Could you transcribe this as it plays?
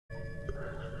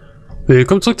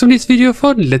Willkommen zurück zum nächsten Video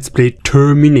von Let's Play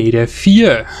Terminator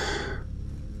 4.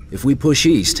 If we push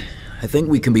east, I think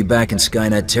we can be back in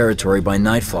Skynet territory by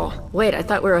nightfall. Wait, I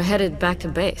thought we were headed back to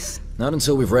base. Not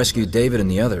until we've rescued David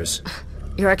and the others.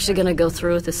 You're actually gonna go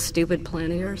through with this stupid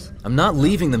plan of yours? I'm not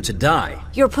leaving them to die.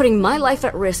 You're putting my life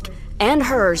at risk and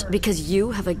hers because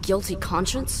you have a guilty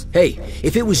conscience? Hey,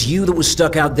 if it was you that was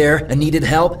stuck out there and needed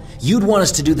help, you'd want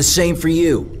us to do the same for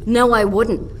you. No, I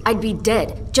wouldn't. I'd be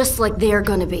dead, just like they're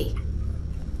gonna be.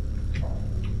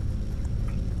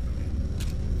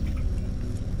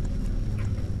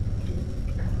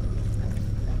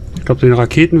 Ich glaube, den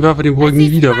Raketenwerfer, den hole ich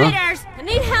nie wieder, wa?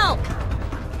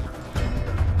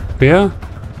 Wer?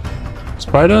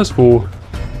 Spiders? Wo?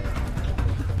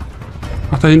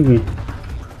 Ach, da hinten.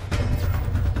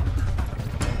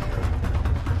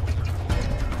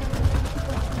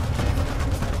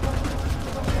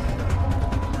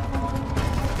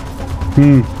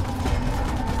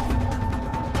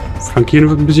 Flankieren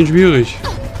wird ein bisschen schwierig.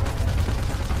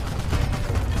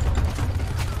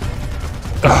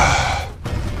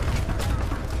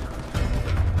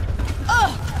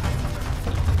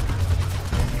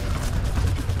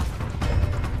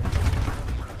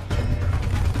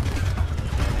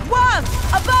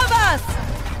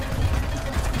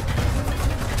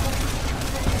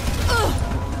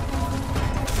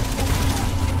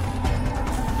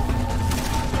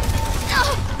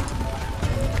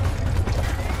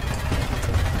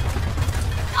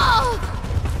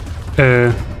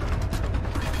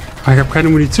 Ich habe keine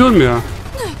Munition mehr.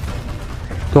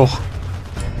 Doch.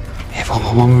 Hey,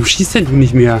 warum schießt denn du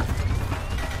nicht mehr?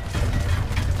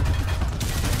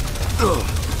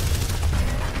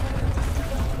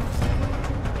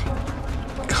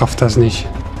 Kraft das nicht.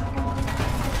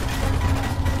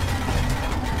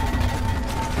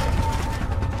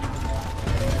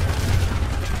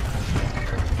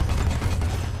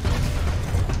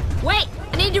 Wait,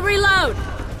 I need to reload.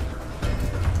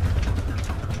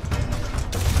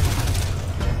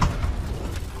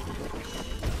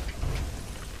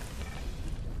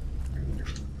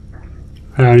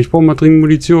 Ja, ich brauche mal dringend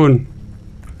Munition.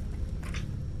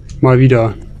 Mal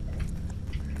wieder.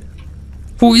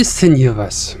 Wo ist denn hier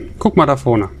was? Guck mal da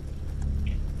vorne.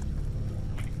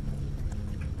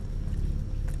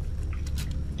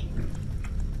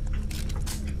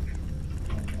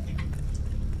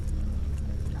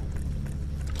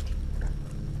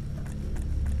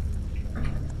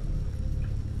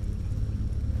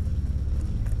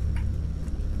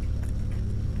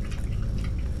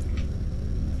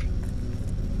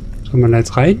 Soll man da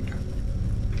jetzt rein?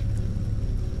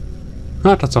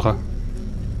 Ah, Tatsache.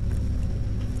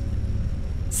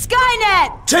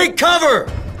 Skynet! Take cover!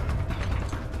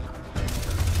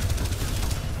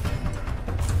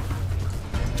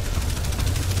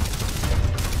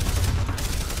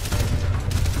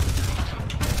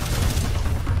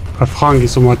 Gerade fragen, die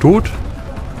ist doch mal tot?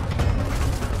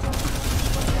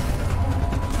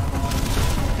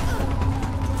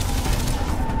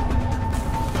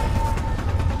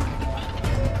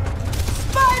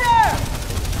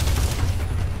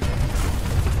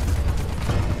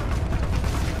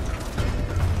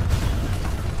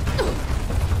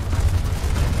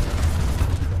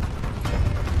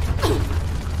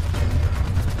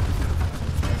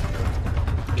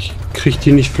 Kriegt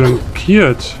die nicht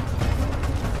flankiert.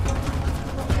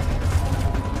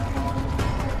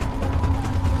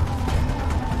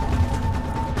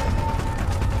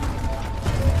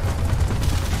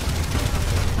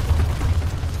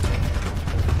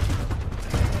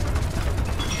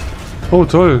 Oh,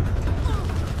 toll.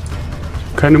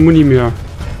 Keine Muni mehr.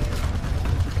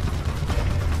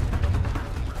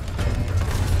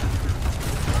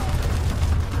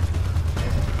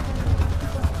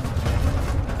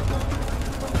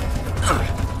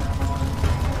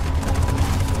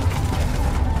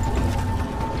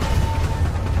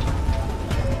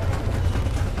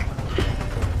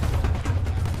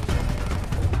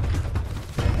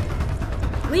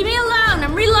 Leave me alone,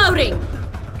 I'm reloading.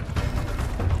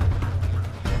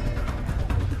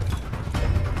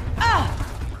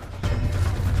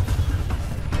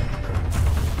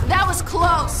 That was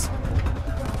close.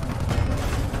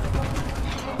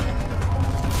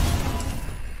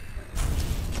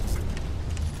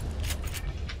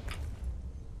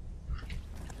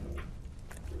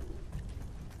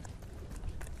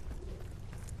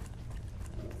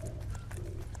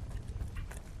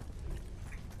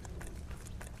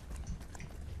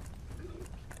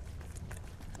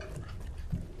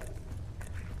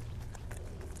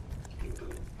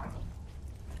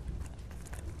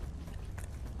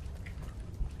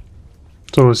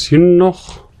 So, ist hier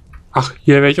noch... Ach,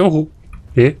 hier wäre ich auch...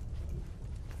 Nee.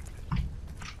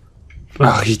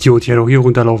 Ach, Idiot, ich hätte auch hier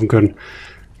runterlaufen können.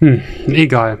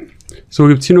 Egal. So,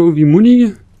 gibt's hier noch irgendwie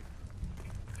Muni?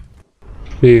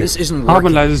 Nee, aber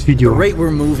ein leises Video. The rate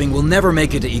we're moving will never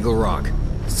make it to Eagle Rock.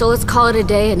 So let's call it a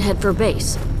day and head for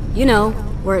base. You know,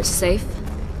 where it's safe.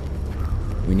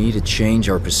 We need to change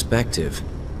our perspective.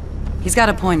 He's got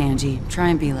a point, Angie. Try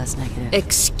and be less negative.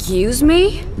 Excuse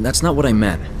me? That's not what I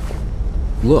meant.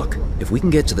 Look, if we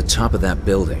can get to the top of that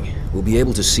building, we'll be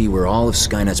able to see where all of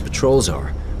Skynet's patrols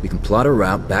are. We can plot a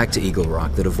route back to Eagle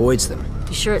Rock that avoids them.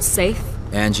 You sure it's safe?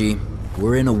 Angie,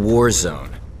 we're in a war zone.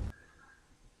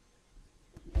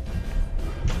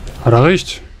 Hat er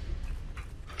recht.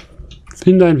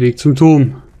 Finde einen Weg zum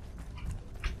Turm.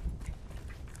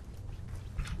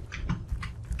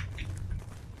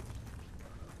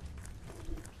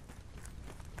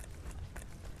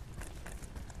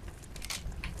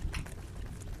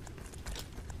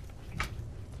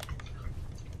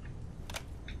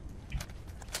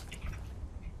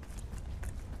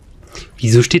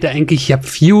 Wieso steht da eigentlich, ich habe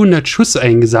 400 Schuss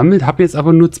eingesammelt, habe jetzt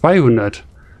aber nur 200?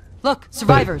 Look,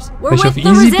 survivors. We're with the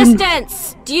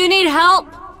resistance! Do you need help?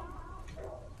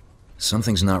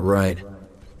 Something's not right.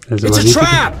 Also, It's a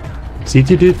trap! Seht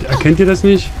ihr das? Erkennt ihr das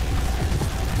nicht?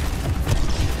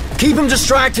 Keep him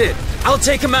distracted! I'll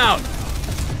take him out!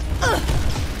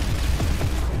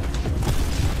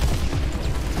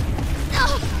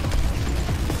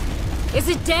 Is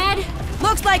it dead?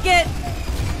 Looks like it.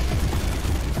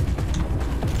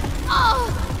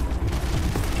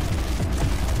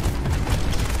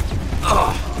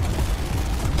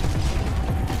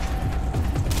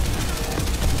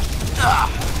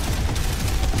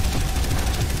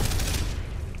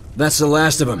 That's the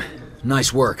last of them.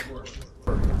 Nice work.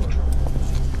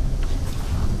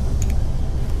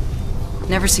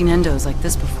 Never seen endos like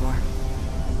this before.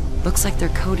 Looks like they're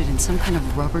coated in some kind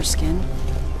of rubber skin.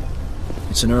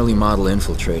 It's an early model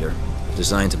infiltrator,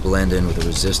 designed to blend in with the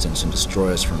resistance and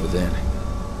destroy us from within.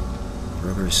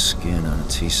 Rubber skin on a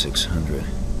T-600.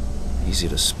 Easy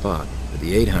to spot. With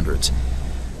the 800s,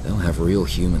 they'll have real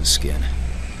human skin.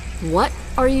 What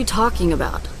are you talking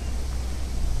about?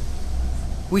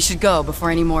 We should go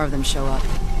before any more of them show up.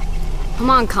 Come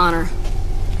on, Connor.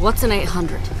 What's an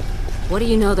 800? What do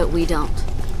you know that we don't?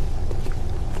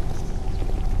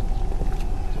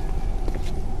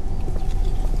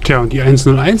 Tja, und die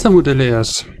 101er Modelle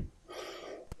erst.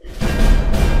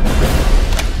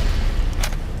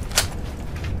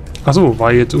 Achso,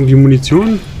 war jetzt irgendwie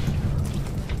Munition?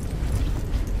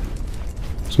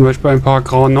 Zum Beispiel ein paar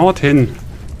Granaten.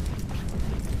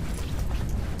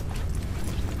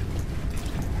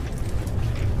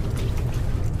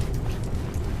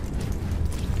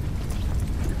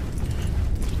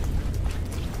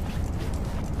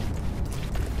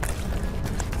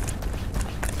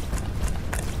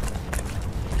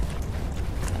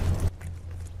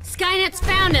 Skynet's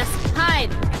found us!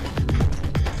 Hide!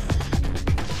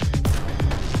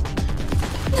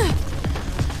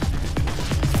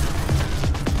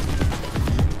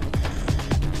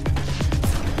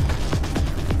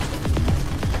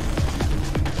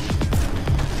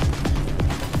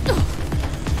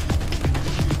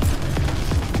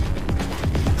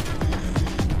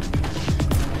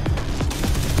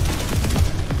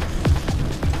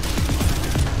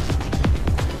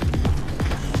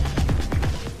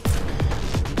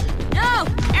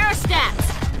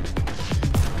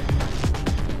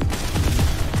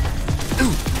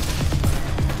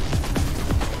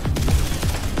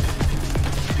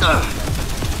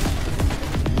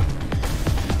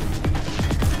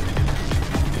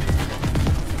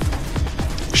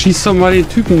 Schießt doch mal den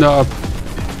Typen da ab.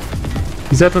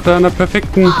 Ihr seid doch da in der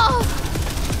perfekten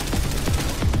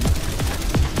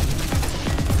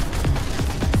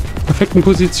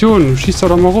Position. Schießt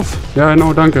doch mal ruf. Ja,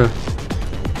 genau, danke.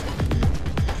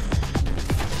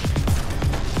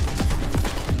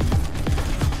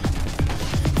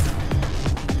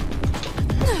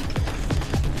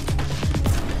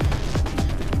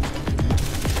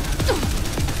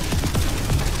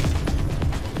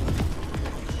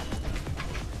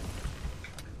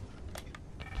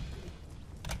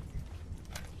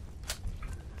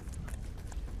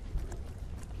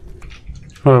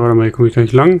 Oh, warte mal, hier komme ich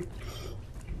gleich lang.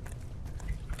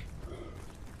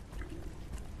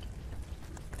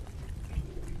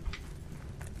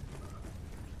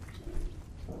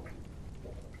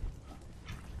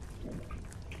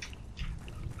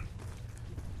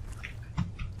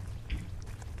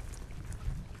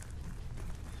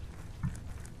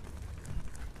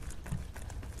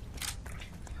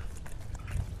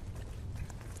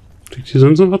 Liegt hier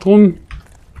sonst noch was rum?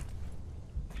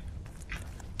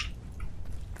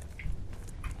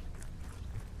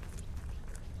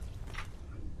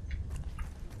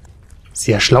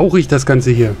 Sehr schlauchig das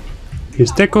Ganze hier. Hier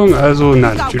ist Deckung, also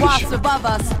na natürlich.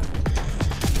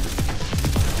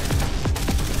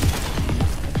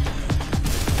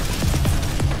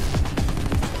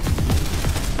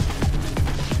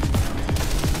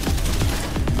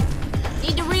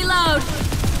 Need to reload.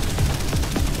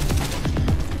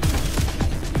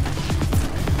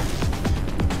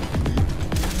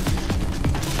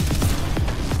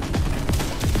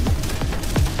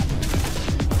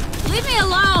 Leave me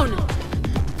alone.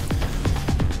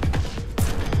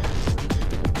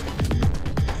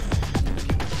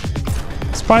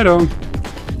 Spider.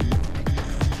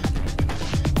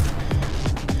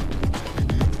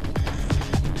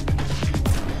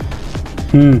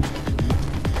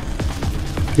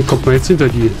 Wie kommt man jetzt hinter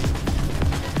die?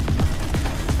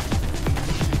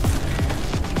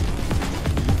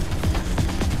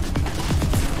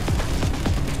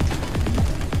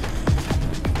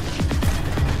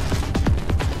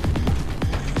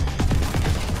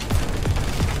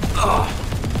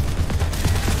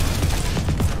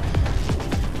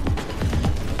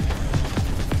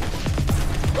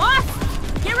 What?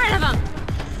 Get rid of him.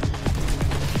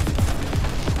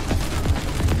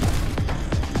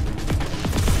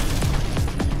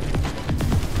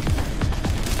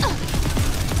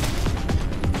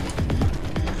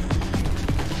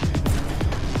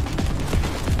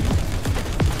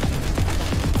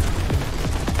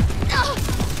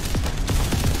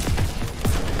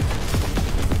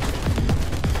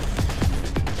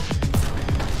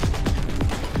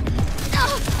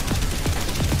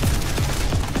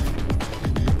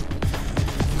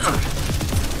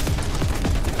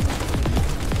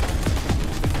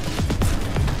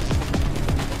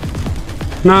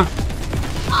 Na?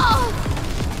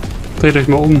 Dreht euch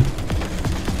mal um.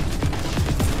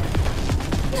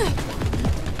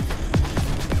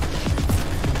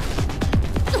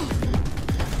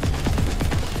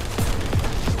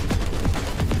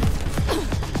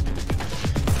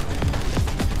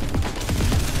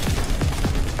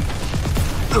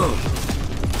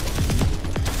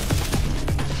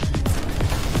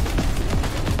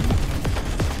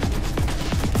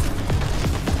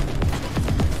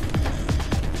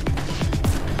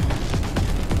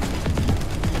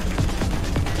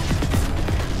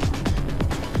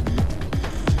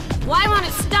 Why won't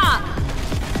it stop?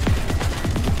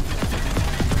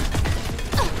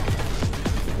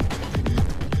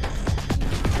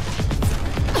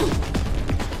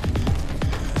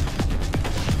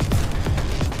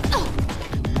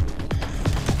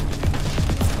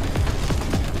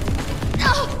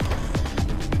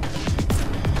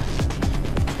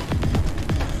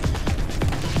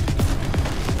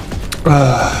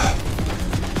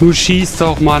 Du schießt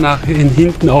doch mal nach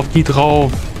hinten auf die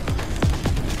drauf.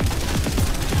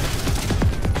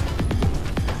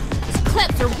 These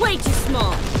clips are way too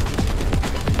small.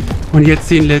 Und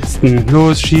jetzt den letzten.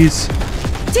 Los, schieß.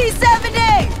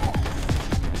 T-70!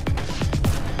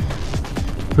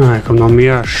 Ah, da kommt noch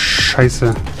mehr.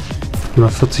 Scheiße. Nur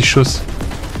 40 Schuss.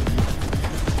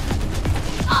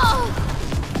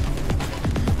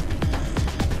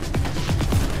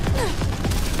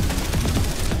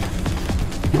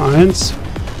 Nummer 1.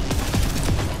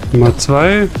 Nummer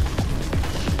 2.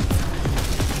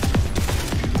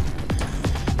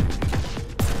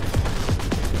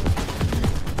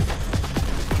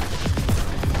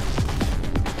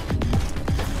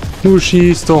 Du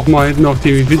schießt doch mal hinten auf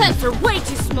die Wind. Clips are way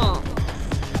too small.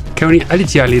 Kann man nicht alle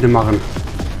Tiere alleine machen.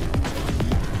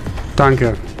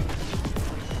 Danke.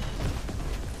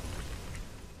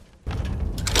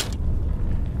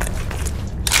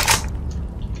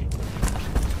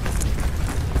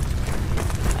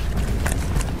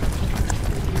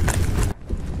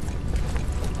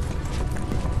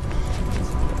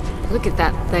 Look at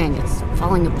that thing. It's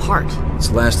falling apart.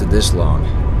 It's lasted this long.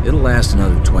 It'll last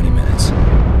another 20 minutes.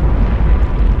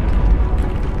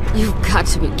 You've got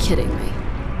to be kidding me.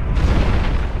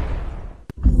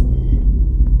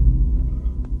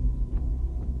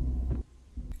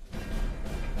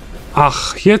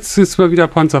 Ach, jetzt ist mal wieder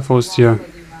Panzerfaust hier.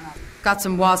 Got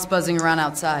some wasps buzzing around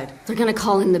outside. They're gonna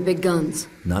call in the big guns.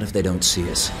 Not if they don't see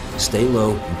us. Stay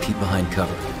low and keep behind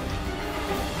cover.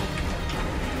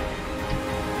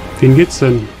 Wen geht's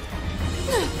denn?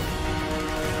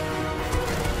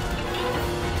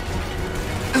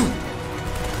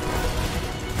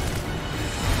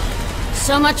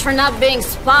 So much for not being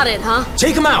spotted, huh?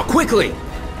 Take him out, quickly!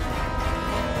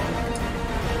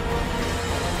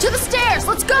 To the stairs,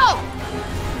 let's go!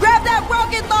 Grab that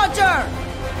rocket launcher!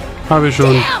 Habe ich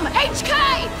schon. Damn,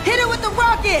 HK! Hit it with the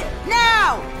rocket,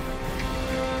 now!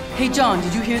 Hey, John,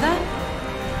 did you hear that?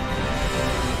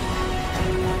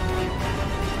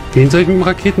 Den soll ich mit dem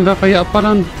Raketenwerfer hier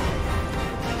abballern?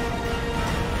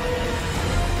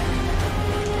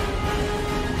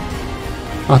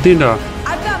 Ach, den da.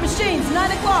 I've got machines,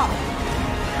 9 o'clock.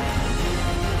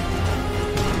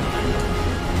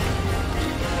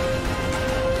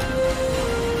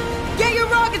 Get your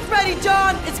rockets ready,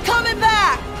 John. It's coming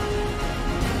back.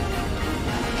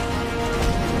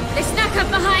 They snuck up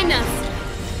behind us.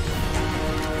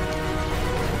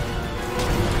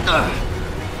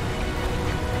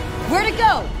 Where'd it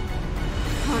go?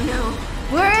 Oh no.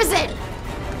 Where is it?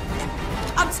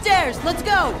 Upstairs. Let's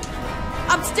go.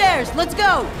 Upstairs. Let's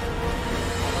go.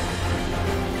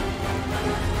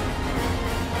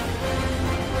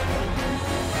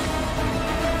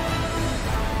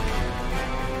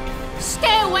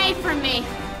 Stay away from me.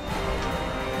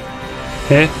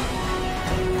 Hä?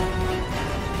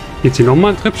 Jetzt hier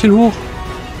nochmal ein Treppchen hoch?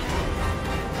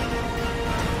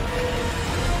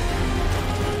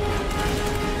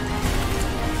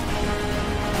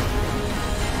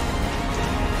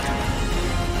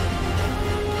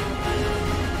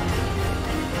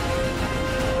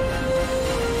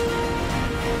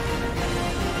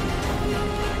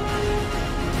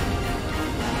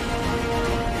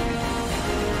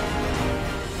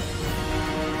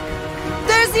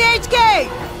 There's the HK.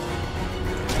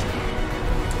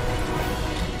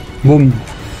 Bumm.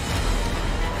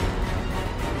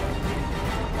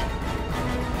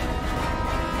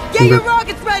 Get your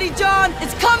rockets ready, John.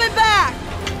 It's coming back.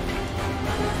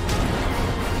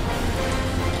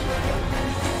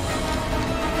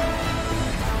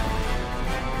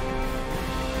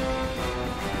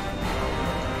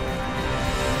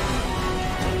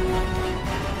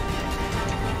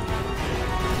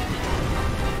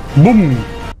 Bumm.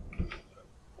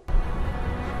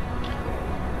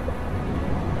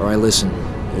 Alright, listen.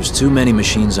 There's too many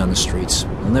machines on the streets.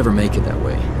 We'll never make it that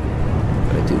way.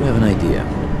 But I do have an idea.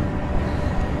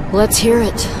 Let's hear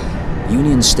it.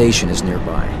 Union Station is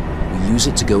nearby. We use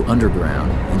it to go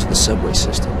underground into the subway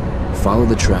system. Follow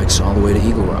the tracks all the way to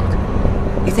Eagle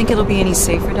Rock. You think it'll be any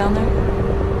safer down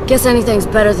there? Guess anything's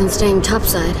better than staying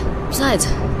topside. Besides,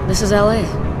 this is LA.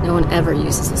 No one ever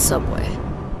uses the subway.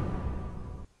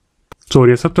 So,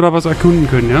 jetzt habt ihr da was erkunden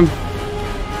können, ja?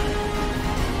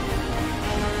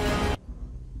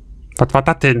 Was war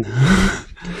das denn?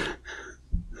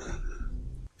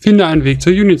 Finde einen Weg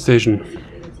zur Union Station.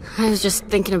 I was just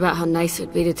thinking about how nice it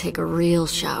would be to take a real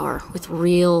shower with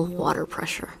real water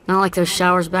pressure. Not like those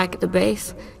showers back at the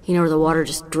base, you know, where the water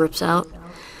just drips out.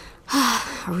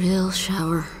 A real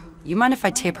shower. You mind if I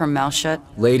tape her mouth shut?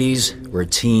 Ladies, we're a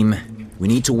team. We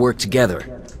need to work together.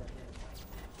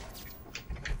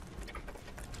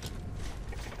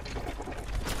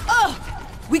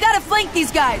 We gotta flank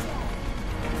these guys.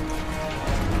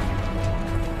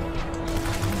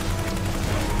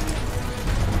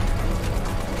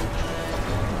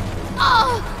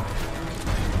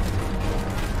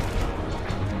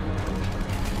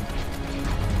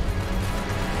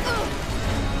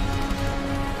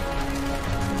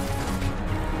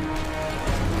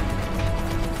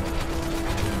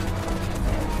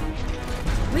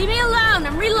 Leave me alone,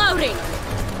 I'm reloading.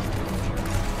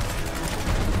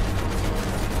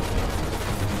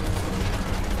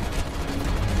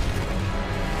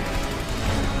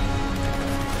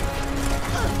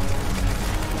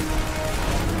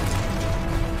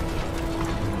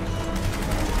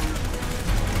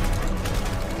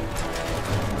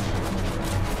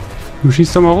 Du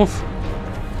schießt doch mal ruf.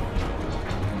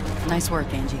 Nice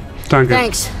work, Angie. Danke.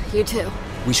 Thanks, you too.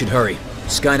 We should hurry.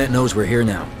 Skynet knows we're here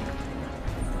now.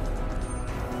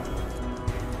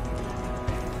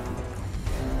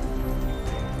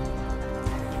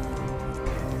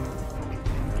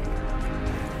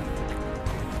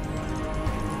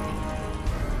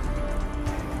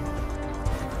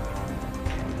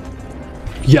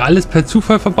 Hier alles per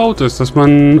Zufall verbaut ist, dass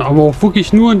man aber auch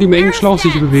wirklich nur in dem engen Schlauch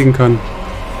sich bewegen kann.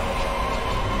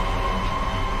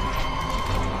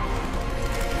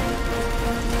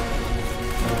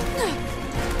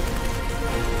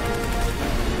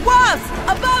 Wasp,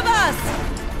 above us!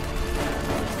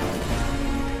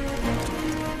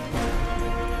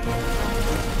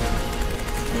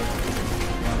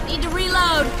 Need to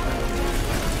reload.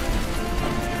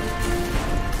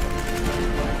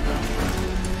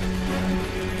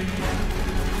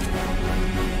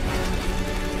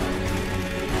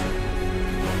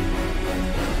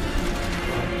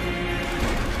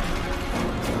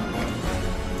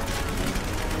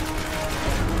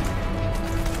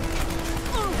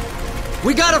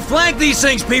 We gotta flank these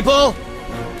things, people!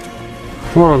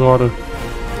 Oh, gerade.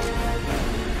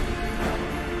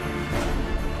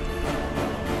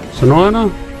 Ist da noch einer?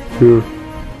 Nö.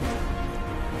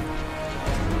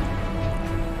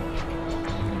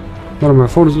 Warte mal,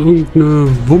 vorne ist irgendeine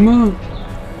Wumme.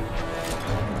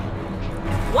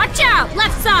 Watch out!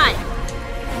 Left side!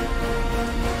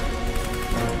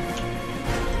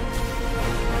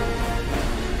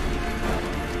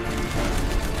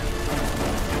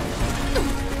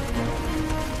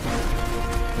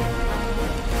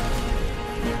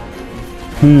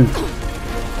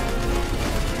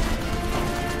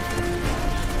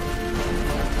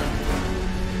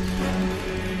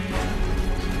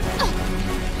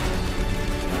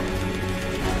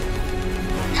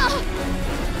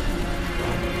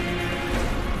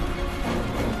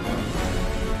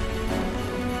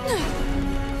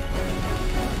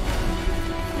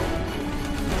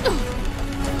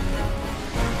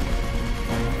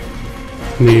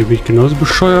 Nee, bin ich genauso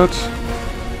bescheuert.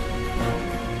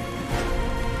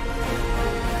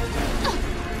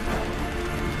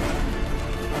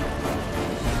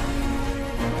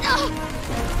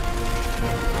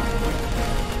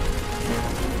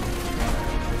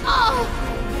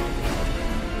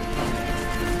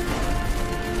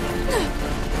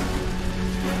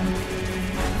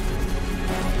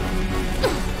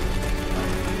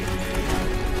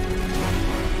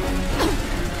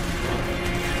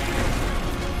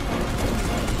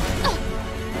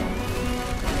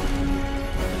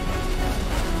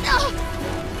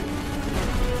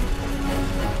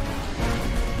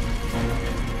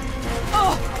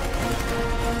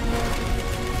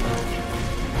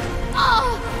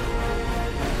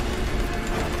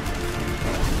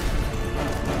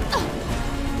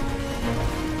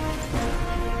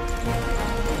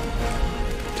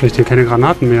 Vielleicht hier keine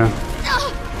Granaten mehr.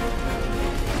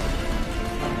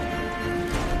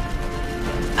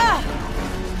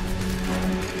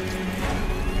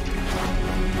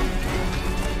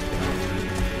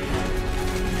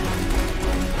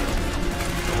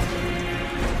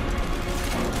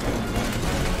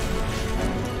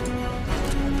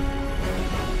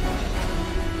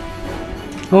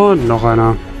 Und noch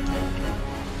einer.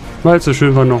 Weil es so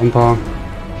schön war, noch ein paar.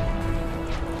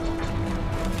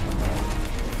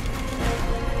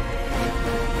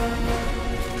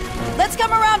 Let's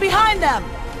come around behind them!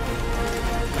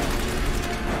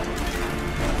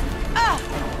 Ah!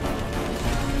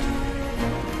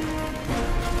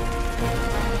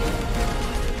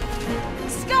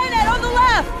 Skynet on the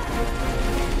left!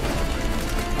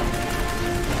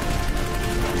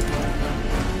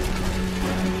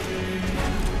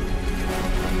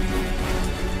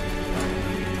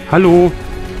 Hallo.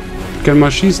 Ich kann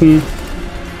mal schießen.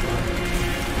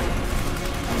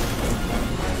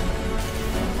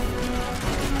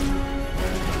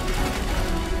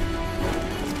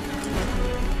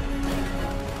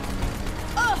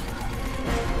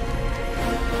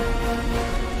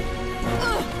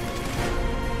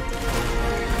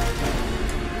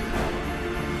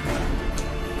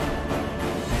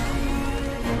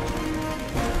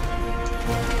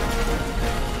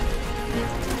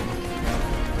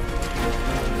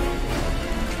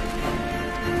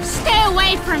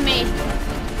 Away from me!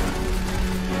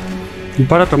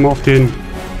 Ballert doch mal auf den.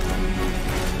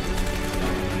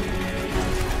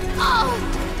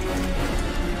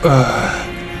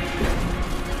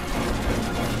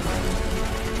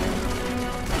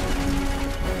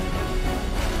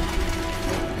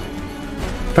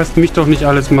 Lasst mich doch nicht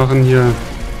alles machen hier.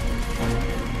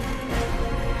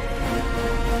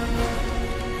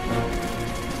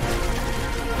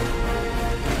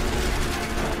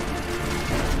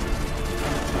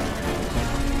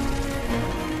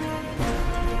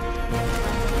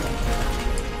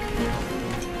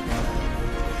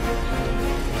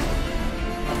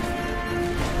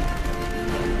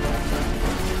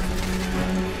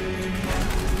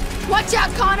 Watch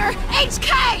out, Connor!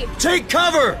 HK! Take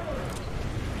cover!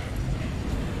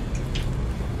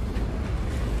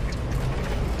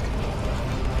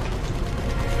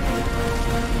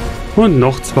 Und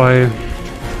noch zwei.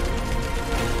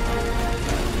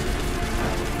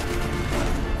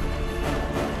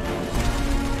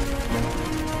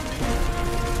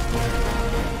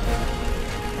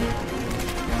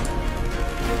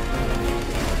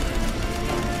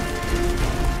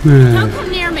 Don't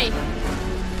come near me!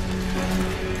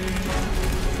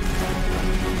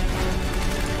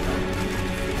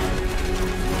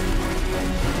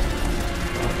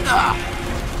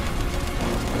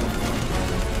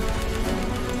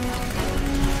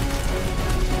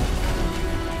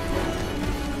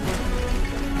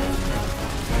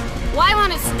 Why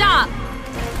won't it stop?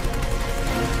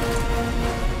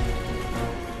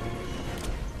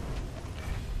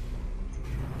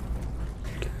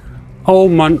 Oh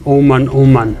Mann, oh Mann, oh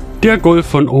Mann. Der Golf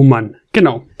von Oh Mann.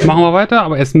 Genau. Machen wir weiter,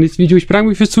 aber erst im nächsten Video. Ich bedanke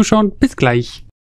mich fürs Zuschauen. Bis gleich.